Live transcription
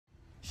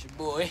It's your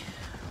boy,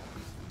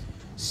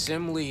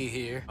 Sim Lee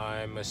here.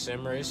 I'm a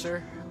sim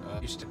racer.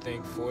 Used to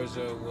think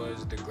Forza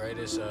was the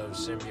greatest of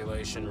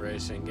simulation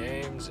racing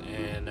games,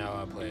 and now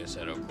I play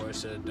Assetto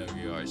Corsa,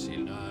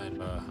 Wrc9.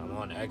 I'm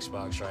on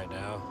Xbox right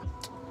now.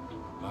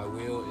 My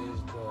wheel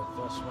is the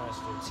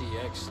Thrustmaster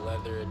TX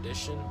Leather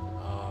Edition.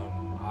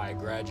 I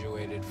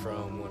graduated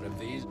from one of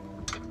these.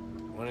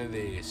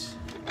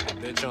 The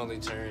bitch only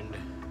turned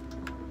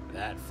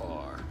that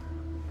far.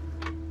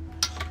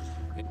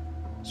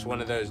 It's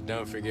one of those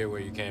don't forget where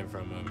you came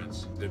from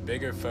moments. The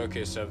bigger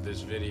focus of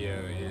this video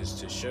is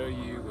to show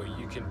you what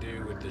you can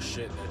do with the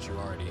shit that you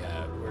already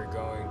have. We're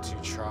going to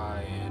try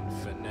and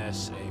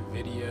finesse a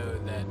video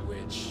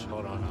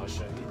hold on, I'll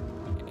show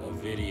you. A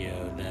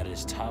video that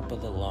is top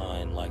of the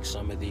line like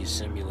some of these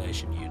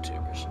simulation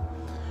YouTubers.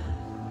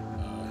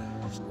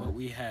 What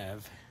we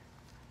have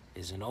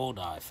is an old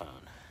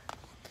iPhone.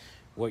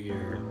 What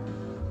you're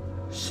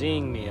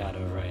seeing me out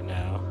of right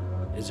now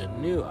is a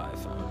new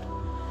iPhone.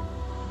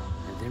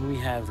 Then we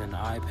have an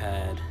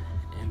iPad,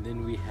 and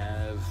then we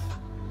have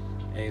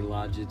a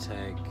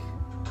Logitech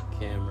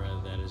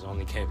camera that is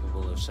only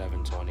capable of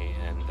 720,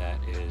 and that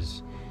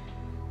is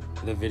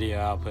the video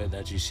output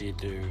that you see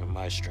through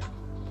my stream.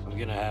 I'm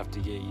gonna have to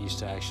get used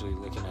to actually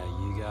looking at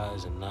you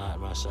guys and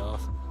not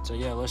myself. So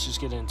yeah, let's just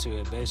get into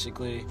it.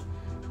 Basically,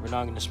 we're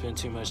not gonna spend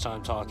too much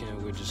time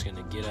talking. We're just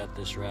gonna get at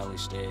this rally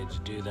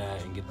stage, do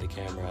that, and get the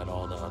camera at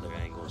all the other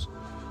angles.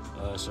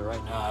 So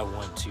right now I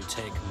want to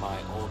take my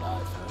old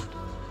iPhone.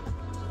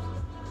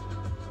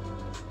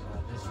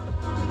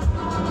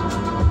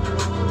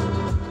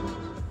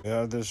 We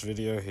have this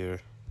video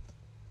here.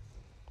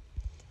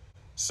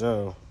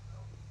 So,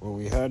 what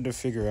we had to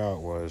figure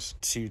out was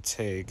to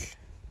take,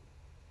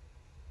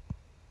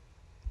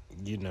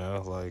 you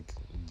know, like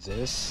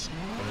this,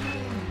 and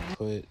then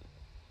put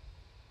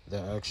the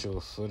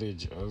actual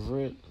footage over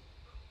it.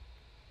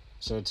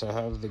 So to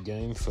have the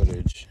game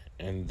footage,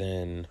 and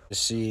then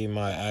see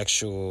my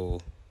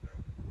actual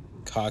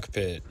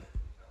cockpit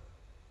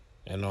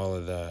and all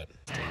of that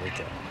to look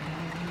at.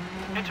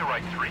 Into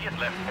right 3 and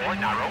left 4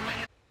 narrow.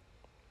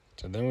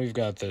 So then we've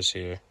got this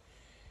here,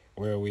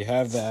 where we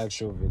have the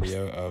actual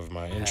video of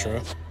my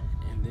intro.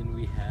 And then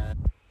we have,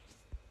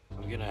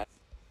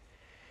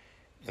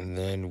 and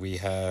then we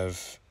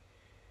have,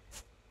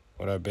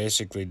 what I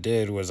basically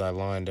did was I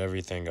lined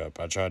everything up.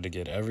 I tried to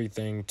get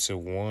everything to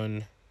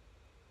one.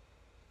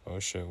 Oh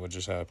shit, what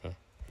just happened?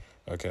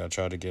 Okay, I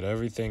tried to get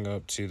everything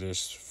up to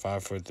this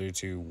 5, 4, 3,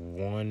 2,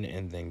 1,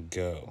 and then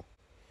go.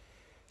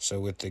 So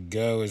with the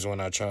go is when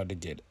I tried to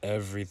get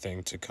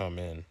everything to come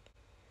in.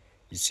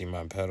 You see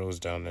my pedals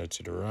down there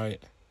to the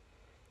right,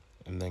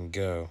 and then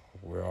go.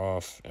 We're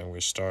off and we're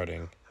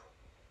starting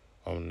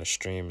on the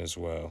stream as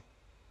well.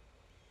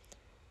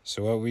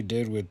 So what we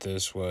did with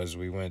this was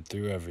we went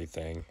through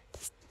everything,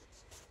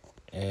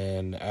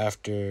 and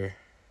after,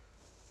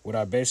 what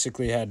I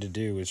basically had to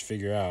do was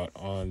figure out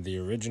on the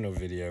original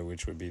video,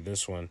 which would be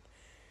this one,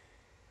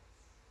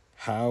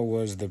 how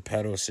was the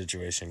pedal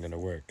situation going to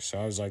work? So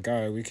I was like,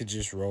 all right, we could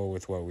just roll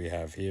with what we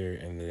have here,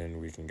 and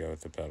then we can go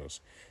with the pedals.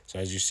 So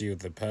as you see with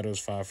the pedals,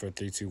 5, 4,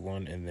 3, 2,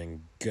 1, and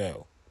then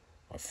go.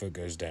 My foot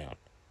goes down,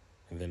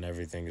 and then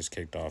everything is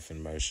kicked off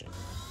in motion.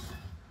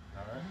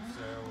 all right,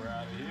 so we're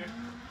out of here.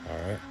 All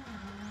right.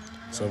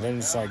 So then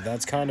it's like,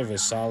 that's kind of a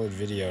solid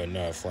video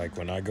enough. Like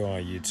when I go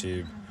on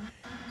YouTube,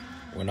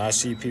 when I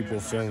see people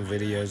film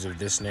videos of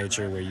this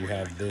nature where you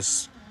have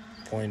this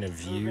point of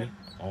view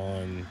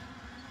on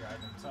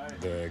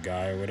the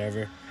guy or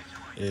whatever,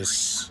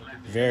 is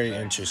very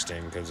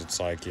interesting because it's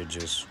like you're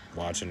just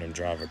watching them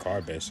drive a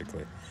car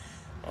basically.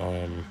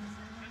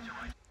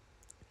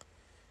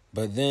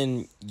 But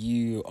then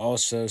you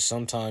also,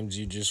 sometimes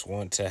you just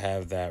want to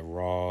have that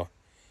raw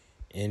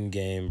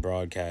in-game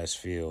broadcast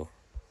feel,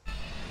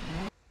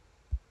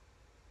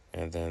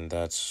 and then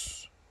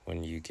that's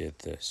when you get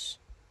this.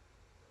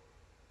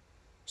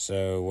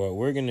 So what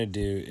we're going to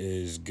do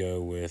is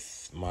go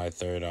with my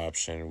third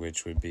option,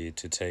 which would be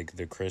to take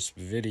the crisp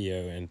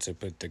video and to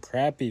put the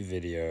crappy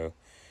video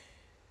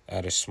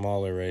at a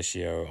smaller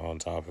ratio on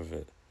top of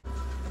it.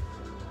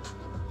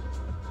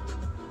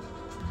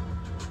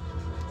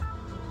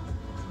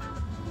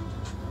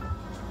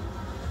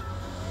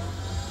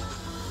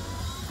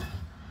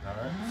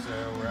 Alright,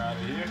 so we're out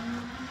of here.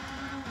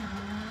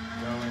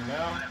 Going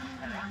now.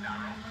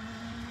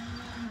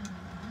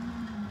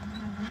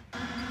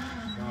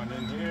 Going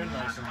in here,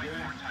 nice and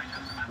good.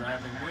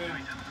 Driving good.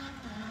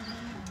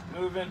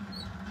 Moving.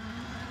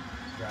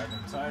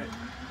 Driving tight.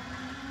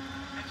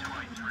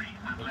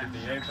 Look at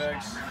the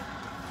apex.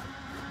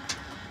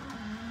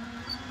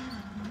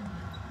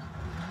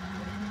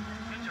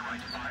 Into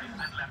right 5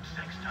 and left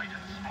 6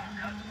 tightens. Small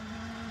cut.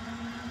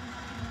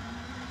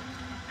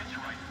 Into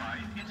right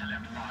 5, into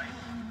left 5.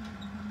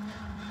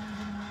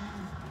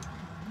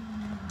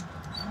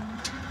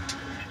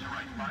 Into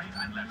right 5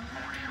 and left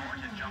 4 short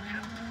in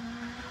junction.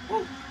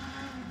 Woo!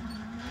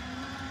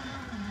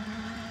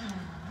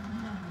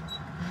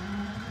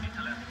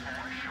 Into left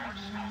 4 short,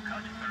 small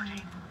cut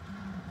 30.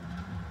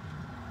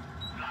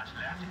 Flat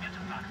left into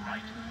flat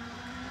right.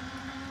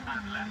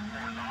 And left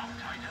 4 long,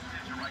 tightens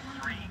into right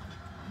 3.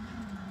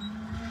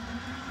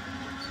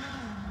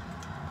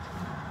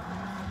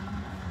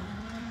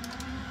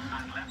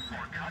 And left 4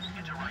 cut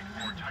into right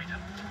 4,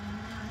 tightens.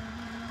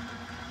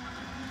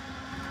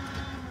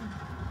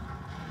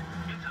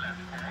 Into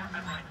left 4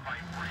 and right 5,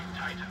 brake,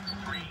 tightens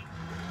 3.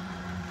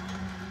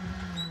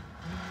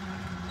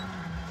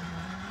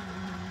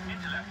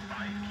 Into left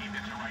 5, keep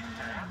into right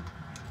 4.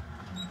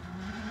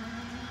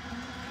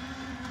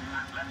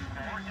 And left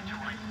 4 into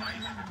right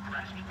 5 over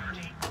crest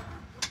 30.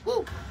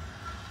 Woo!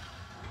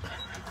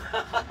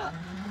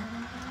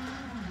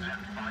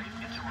 Left 5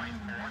 into right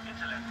 4,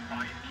 into left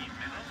 5, keep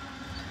middle.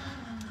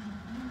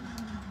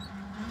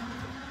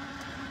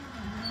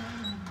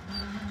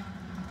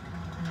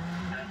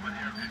 Open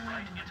hairpin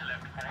right, into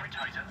left 4,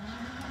 tightens.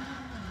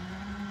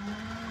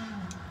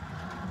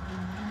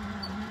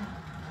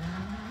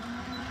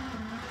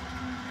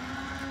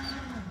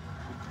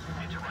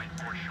 Into right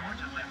 4 short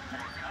and left 4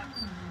 cut.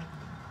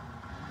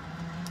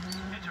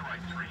 Into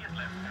right 3 and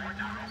left 4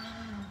 narrows.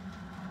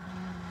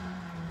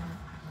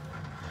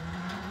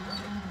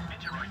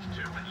 Into right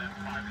 2 and left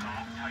 5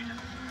 long,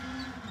 tightens.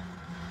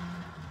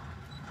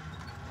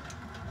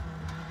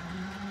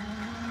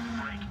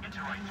 Brake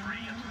into right 3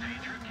 and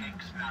danger,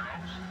 kinks,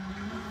 narrows.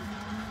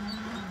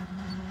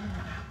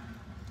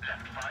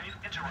 Left 5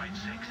 into right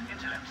 6,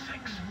 into left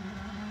 6.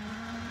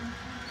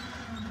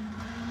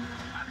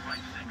 And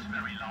right 6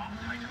 very long,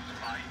 tightens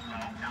 5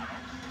 long,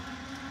 narrows.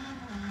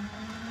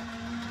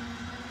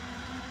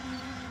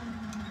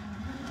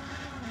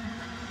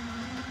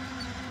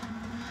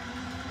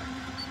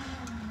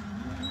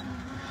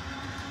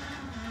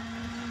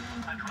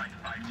 And right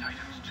 5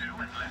 tightens 2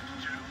 and left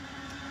 2.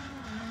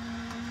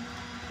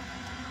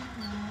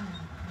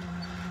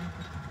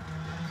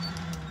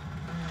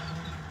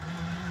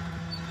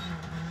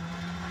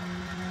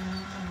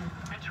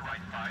 Into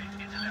right 5,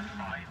 into left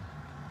 5.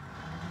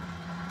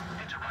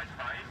 Into right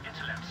 5,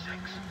 into left 6.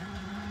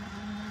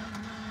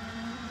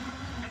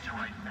 Into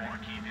right 4,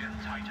 keep in,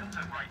 tightens,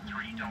 and right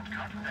 3, don't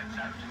cut, fence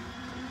out.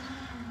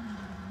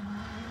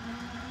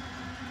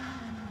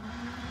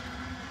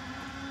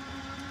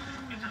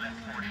 Into left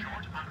 4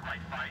 short, and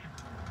right 5.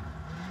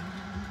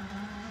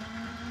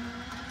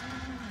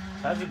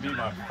 How'd it be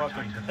my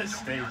fucking best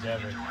stage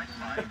ever? Into right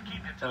 5,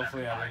 keep into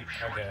Hopefully left I 5, didn't.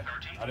 short Okay,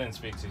 30. I didn't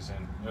speak too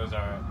soon. It was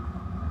alright.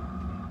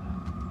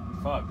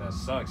 Fuck, that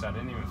sucks. I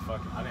didn't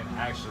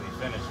actually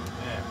finish it.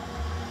 Damn.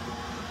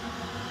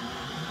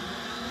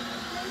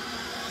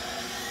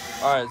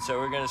 Alright, so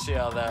we're gonna see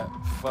how that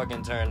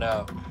fucking turned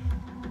out.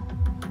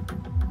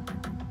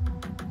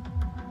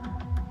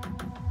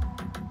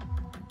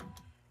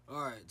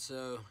 Alright,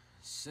 so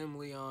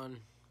Simly,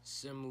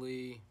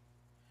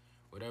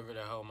 whatever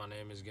the hell my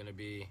name is gonna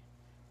be,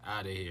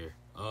 out of here.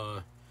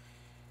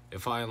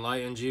 If I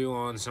enlightened you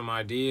on some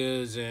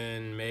ideas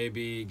and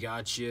maybe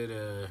got you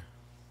to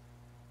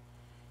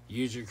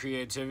use your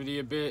creativity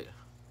a bit,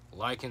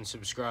 like and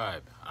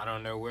subscribe. I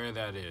don't know where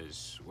that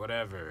is.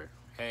 Whatever.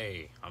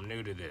 Hey, I'm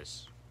new to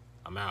this.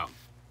 I'm out.